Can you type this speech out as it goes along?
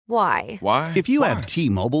Why? Why? If you have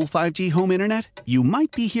T-Mobile 5G home internet, you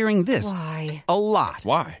might be hearing this Why? a lot.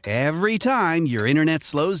 Why? Every time your internet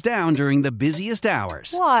slows down during the busiest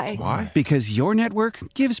hours. Why? Why? Because your network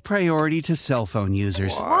gives priority to cell phone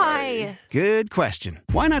users. Why? Good question.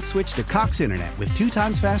 Why not switch to Cox Internet with 2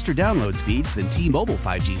 times faster download speeds than T-Mobile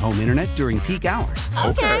 5G home internet during peak hours?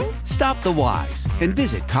 Okay. Stop the whys and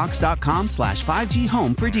visit cox.com/5G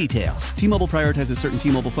home for details. T-Mobile prioritizes certain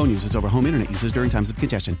T-Mobile phone users over home internet users during times of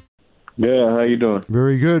congestion. Good. How you doing?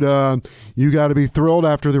 Very good. You got to be thrilled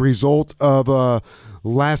after the result of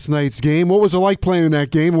last night's game. What was it like playing in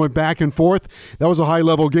that game? Went back and forth. That was a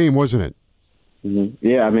high-level game, wasn't it? Mm-hmm.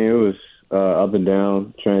 Yeah, I mean, it was up and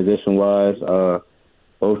down transition-wise.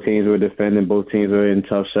 Both teams were defending. Both teams were in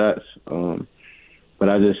tough shots. But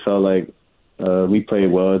I just felt like we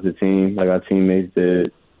played well as a team. Like our teammates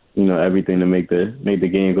did, everything to make the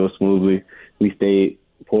game go smoothly. We stayed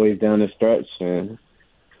poised down the stretch and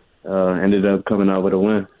ended up coming out with a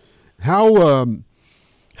win. How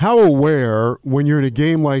aware, when you're in a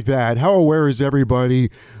game like that, how aware is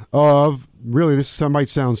everybody of, really, this might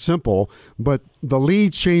sound simple, but the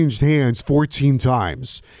lead changed hands 14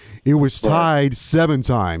 times. It was tied 7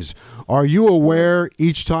 times. Are you aware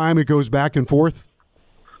each time it goes back and forth?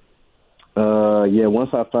 Yeah,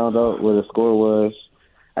 once I found out what the score was,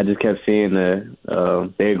 I just kept seeing they'd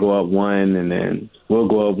go up 1 and then we'll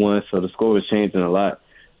go up 1, so the score was changing a lot.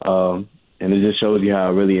 And it just shows you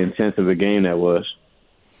how really intense of a game that was.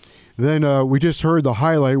 Then we just heard the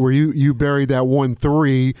highlight where you buried that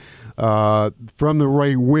 1-3 from the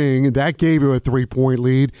right wing. That gave you a 3-point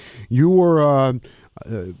lead. You were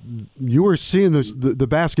seeing the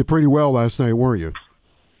basket pretty well last night, weren't you?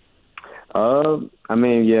 I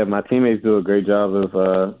mean, yeah, my teammates do a great job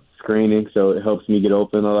of screening, so it helps me get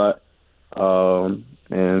open a lot.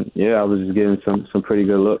 And yeah, I was just getting some pretty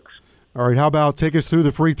good looks. All right, how about take us through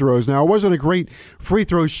the free throws? Now, it wasn't a great free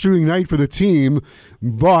throw shooting night for the team,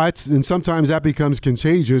 and sometimes that becomes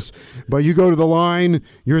contagious, but you go to the line,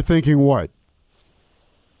 you're thinking what?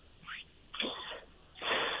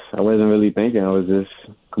 I wasn't really thinking. I was just,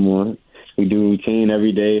 come on. We do routine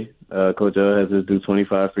every day. Coach L has us do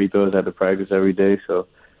 25 free throws at the practice every day, so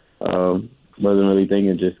wasn't really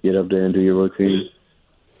thinking, just get up there and do your routine.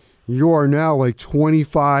 You are now like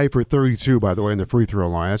 25 for 32, by the way, in the free throw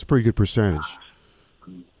line. That's a pretty good percentage.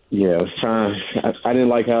 Yeah, I was trying. I didn't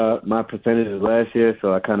like how my percentages last year,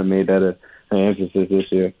 so I kind of made that an emphasis this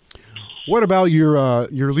year. What about your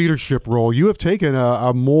leadership role? You have taken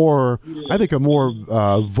a more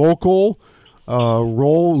vocal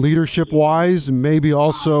role leadership-wise, maybe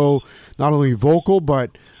also not only vocal,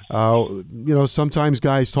 but sometimes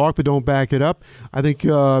guys talk but don't back it up. I think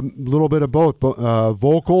a little bit of both,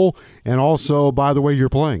 vocal and also by the way you're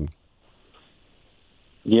playing.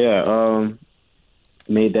 Yeah,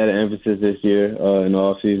 made that an emphasis this year in the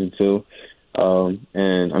offseason too.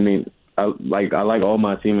 And I mean, I like all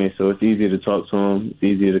my teammates, so it's easy to talk to them. It's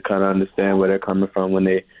easy to kind of understand where they're coming from when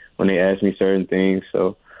they ask me certain things.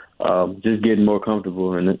 So just getting more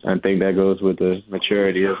comfortable, and I think that goes with the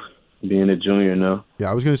maturity of being a junior now. Yeah,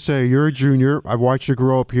 I was going to say, you're a junior. I've watched you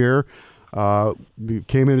grow up here. You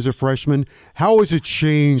came in as a freshman. How has it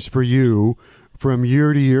changed for you from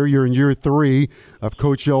year to year? You're in year 3 of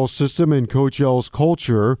Coach L's system and Coach L's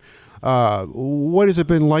culture. What has it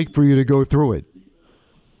been like for you to go through it?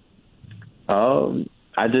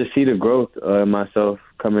 I just see the growth in myself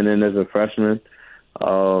coming in as a freshman.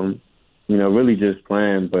 Really just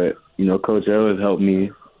playing, but Coach L has helped me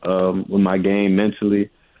with my game mentally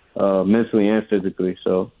and physically.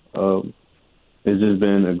 So it's just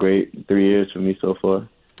been a great 3 years for me so far.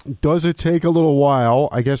 Does it take a little while?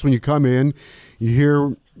 I guess when you come in, you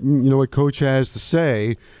hear what Coach has to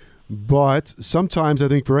say, but sometimes I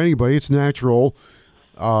think for anybody it's natural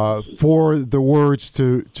for the words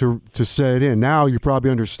to set in. Now you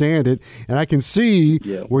probably understand it, and I can see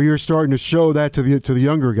where you're starting to show that to the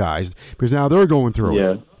younger guys because now they're going through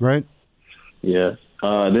it, right? Yeah.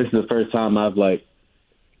 This is the first time I've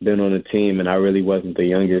been on a team, and I really wasn't the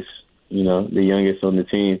youngest, the youngest on the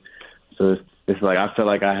team. So it's like I feel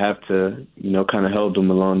like I have to, kind of help them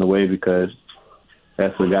along the way because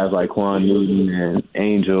that's what guys like Quan Newton and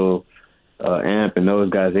Angel, Amp, and those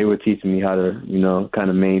guys, they were teaching me how to, kind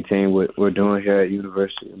of maintain what we're doing here at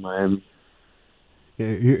University of Miami.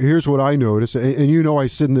 Here's what I noticed, and I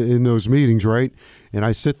sit in those meetings, right? And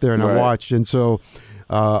I sit there and I watch, and so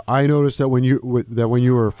I noticed that when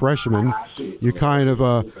you were a freshman, you kind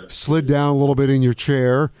of slid down a little bit in your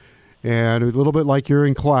chair, and a little bit like you're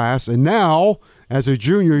in class. And now, as a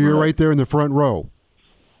junior, you're right there in the front row.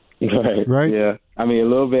 Right. Yeah. I mean, a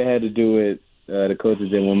little bit had to do with the coaches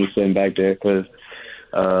didn't want me sitting back there because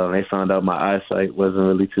They found out my eyesight wasn't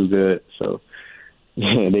really too good, so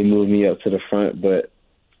they moved me up to the front. But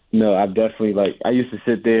no, I've definitely I used to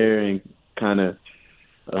sit there and kind of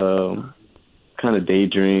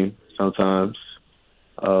daydream sometimes.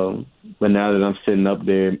 But now that I'm sitting up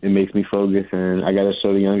there, it makes me focus, and I got to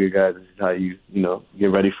show the younger guys this is how you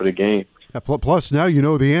get ready for the game. Plus, now you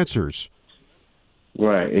know the answers.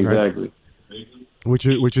 Right, exactly. Right? Which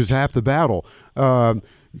is half the battle. Coach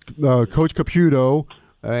Caputo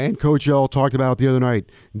and Coach L talked about the other night,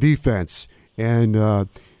 defense. And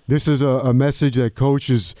this is a message that Coach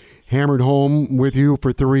has hammered home with you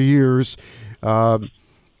for 3 years. And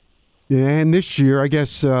this year, I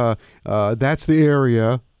guess that's the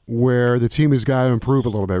area where the team has got to improve a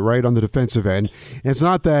little bit, right, on the defensive end. And it's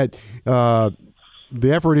not that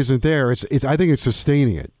the effort isn't there. It's I think it's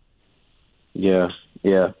sustaining it. Yeah.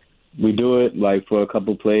 We do it for a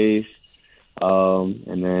couple plays,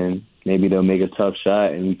 and then maybe they'll make a tough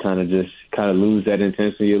shot, and we kind of lose that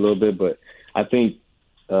intensity a little bit. But I think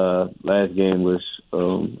last game was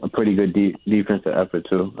a pretty good defensive effort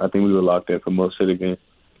too. I think we were locked up for most of the game.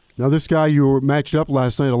 Now, this guy you were matched up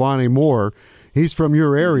last night, Alani Moore, he's from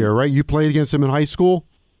your area, right? You played against him in high school?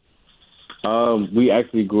 We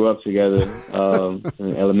actually grew up together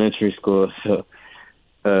in elementary school, so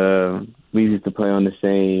we used to play on the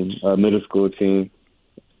same middle school team.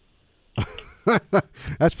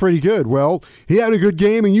 That's pretty good. Well, he had a good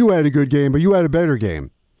game and you had a good game, but you had a better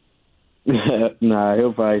game. Nah,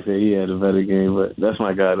 he'll probably say he had a better game, but that's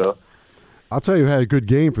my guy, though. I'll tell you who had a good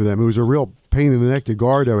game for them. It was a real pain in the neck to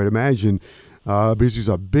guard, I would imagine, because he's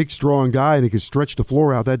a big, strong guy and he could stretch the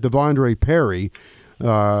floor out. That Devondre Perry,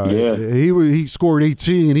 he scored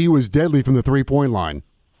 18. He was deadly from the three-point line.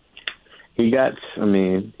 He got some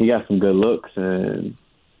good looks, and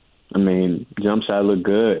jump shot looked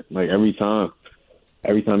good. Every time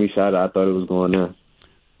he shot it, I thought it was going in.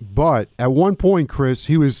 But at one point, Chris,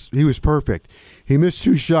 he was perfect. He missed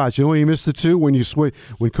 2 shots. You know when he missed the 2?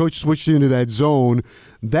 When Coach switched into that zone,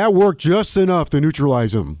 that worked just enough to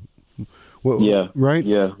neutralize him. Yeah. Right?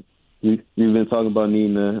 Yeah. We've been talking about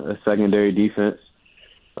needing a secondary defense.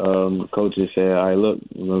 Coach just said, all right, look,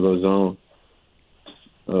 we're going to go zone.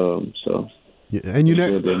 And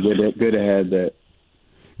good to have that.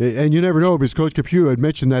 And you never know, because Coach Caputo had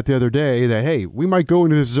mentioned that the other day, that, hey, we might go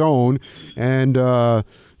into this zone, and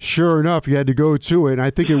sure enough, you had to go to it, and I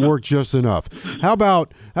think it worked just enough. How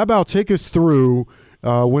about take us through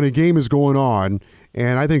when a game is going on,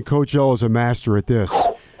 and I think Coach L is a master at this.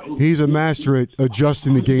 He's a master at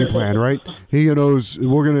adjusting the game plan, right? He knows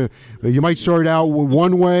you might start out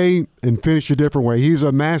one way and finish a different way. He's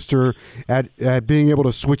a master at being able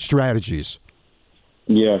to switch strategies.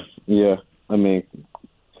 Yeah.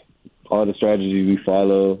 All the strategies we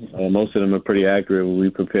follow, most of them are pretty accurate when we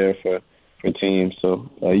prepare for teams. So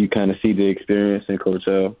you kind of see the experience in Coach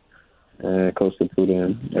L and Coach Caputo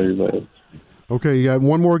and everybody. Okay, you got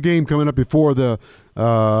one more game coming up before the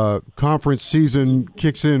conference season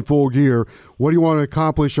kicks in full gear. What do you want to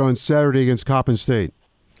accomplish on Saturday against Coppin State?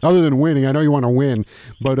 Other than winning, I know you want to win,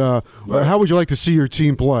 but how would you like to see your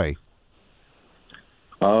team play?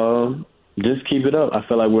 Just keep it up. I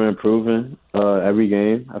feel like we're improving every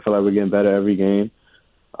game. I feel like we're getting better every game.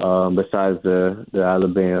 Besides the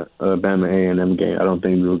Alabama A&M game, I don't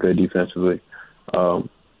think we were good defensively.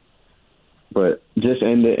 But just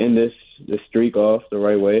end this streak off the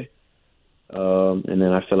right way, and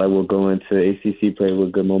then I feel like we'll go into ACC play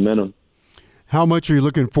with good momentum. How much are you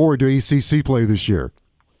looking forward to ACC play this year?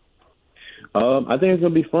 I think it's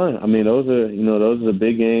gonna be fun. Those are the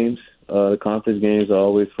big games. The conference games are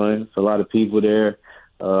always fun. It's a lot of people there,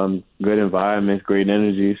 good environments, great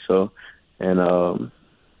energy. So, and I'm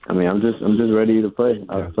just ready to play.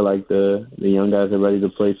 I feel like the young guys are ready to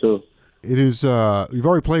play too. It is. You've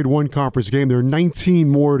already played one conference game. There are 19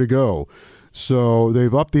 more to go, so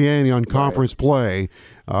they've upped the ante on conference play.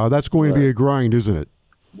 That's going to be a grind, isn't it?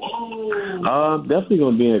 Definitely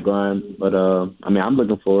going to be a grind, but I'm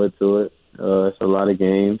looking forward to it. It's a lot of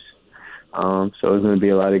games. So it's going to be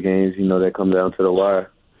a lot of games, that come down to the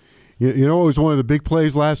wire. You know, it was one of the big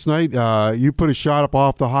plays last night. You put a shot up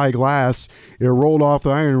off the high glass. It rolled off the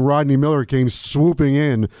iron, and Rodney Miller came swooping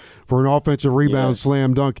in for an offensive rebound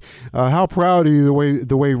slam dunk. How proud are you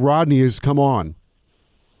the way Rodney has come on?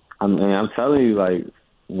 I'm telling you,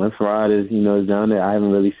 once Rod is down there, I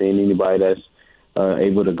haven't really seen anybody that's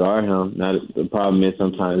able to guard him. Now, the problem is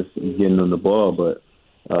sometimes getting on the ball, but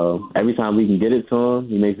every time we can get it to him,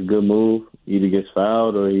 he makes a good move. Either gets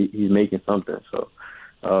fouled or he's making something. So,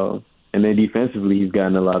 and then defensively, he's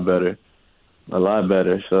gotten a lot better.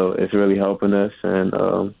 So it's really helping us, and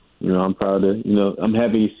I'm proud of. I'm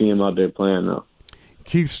happy to see him out there playing now.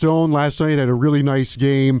 Keith Stone last night had a really nice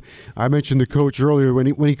game. I mentioned the coach earlier. When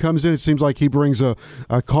he comes in, it seems like he brings a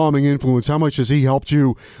calming influence. How much has he helped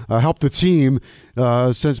you, help the team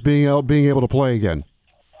since being able to play again?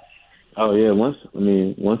 Oh yeah, once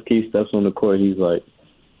Keith steps on the court, he's like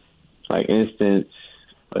instant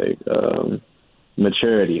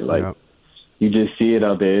maturity. Like you just see it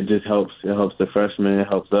out there. It just helps. It helps the freshmen. It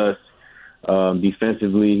helps us.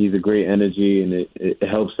 Defensively, he's a great energy, and it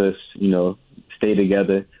helps us, stay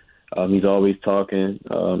together. He's always talking,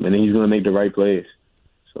 and he's going to make the right plays.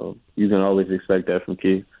 So you can always expect that from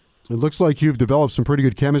Keith. It looks like you've developed some pretty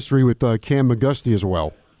good chemistry with Cam McGusty as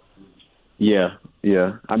well. Yeah.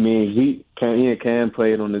 I mean, Cam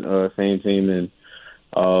played on the same team and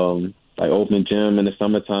open gym in the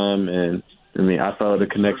summertime, and I mean, I saw the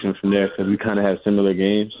connection from there because we kind of have similar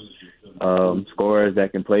games, scorers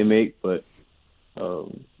that can play make, but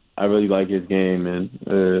I really like his game, and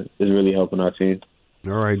it's really helping our team.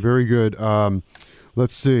 All right, very good.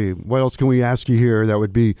 Let's see. What else can we ask you here that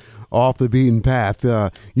would be off the beaten path?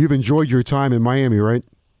 You've enjoyed your time in Miami, right?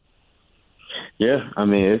 Yeah, I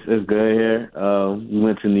mean, it's good here. We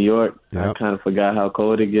went to New York. Yep. I kind of forgot how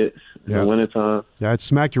cold it gets in the wintertime. Yeah, it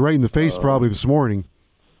smacked you right in the face probably this morning.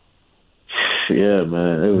 Yeah,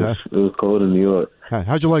 man. It was cold in New York.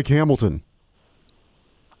 How'd you like Hamilton?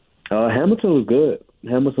 Hamilton was good.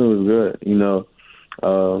 When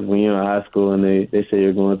you're in high school and they say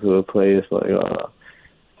you're going to a place, like, I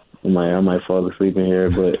might fall asleep in here,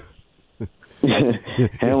 but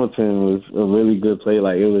Hamilton was a really good play.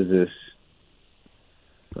 Like, it was just,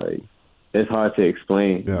 it's hard to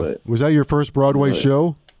explain. Yeah. But was that your first Broadway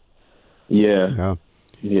show? Yeah.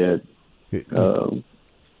 Here's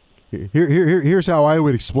how I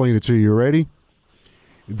would explain it to you. Ready?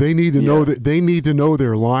 They need to know that they need to know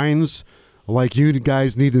their lines, like you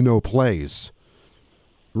guys need to know plays,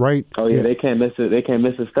 right? Oh yeah, they can't miss it. They can't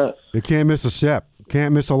miss a step. They can't miss a step.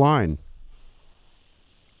 Can't miss a line.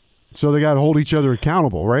 So they got to hold each other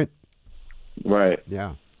accountable, right? Right.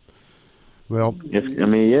 Yeah. Well, they're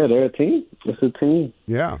a team. It's a team.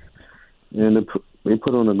 Yeah. And they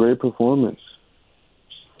put on a great performance.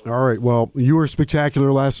 All right. Well, you were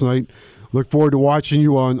spectacular last night. Look forward to watching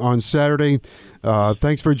you on Saturday.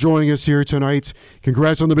 Thanks for joining us here tonight.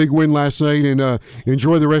 Congrats on the big win last night, and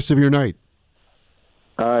enjoy the rest of your night.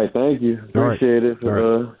 All right. Thank you. Appreciate it.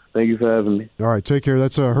 Thank you for having me. All right. Take care.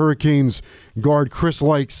 That's Hurricanes guard Chris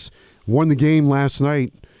Lykes. Won the game last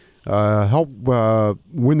night. Helped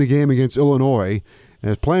win the game against Illinois.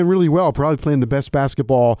 And is playing really well, probably playing the best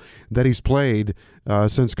basketball that he's played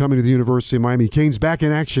since coming to the University of Miami. Canes back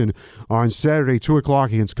in action on Saturday, 2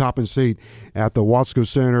 o'clock against Coppin State at the Watsco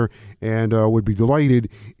Center, and would be delighted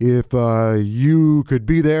if you could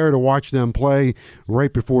be there to watch them play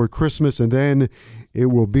right before Christmas, and then it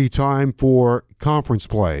will be time for conference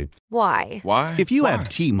play. Why? If you have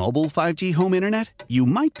T-Mobile 5G home internet, you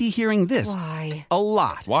might be hearing this a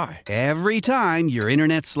lot. Why? Every time your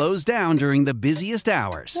internet slows down during the busiest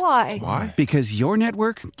hours. Why? Because your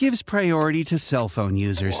network gives priority to cell phone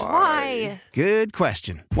users. Why? Good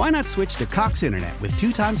question. Why not switch to Cox Internet with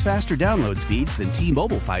 2 times faster download speeds than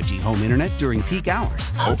T-Mobile 5G home internet during peak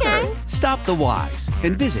hours? Okay. Stop the whys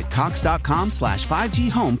and visit cox.com/5G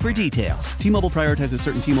home for details. T-Mobile prioritizes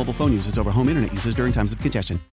certain T-Mobile phone users over home internet users during times of congestion.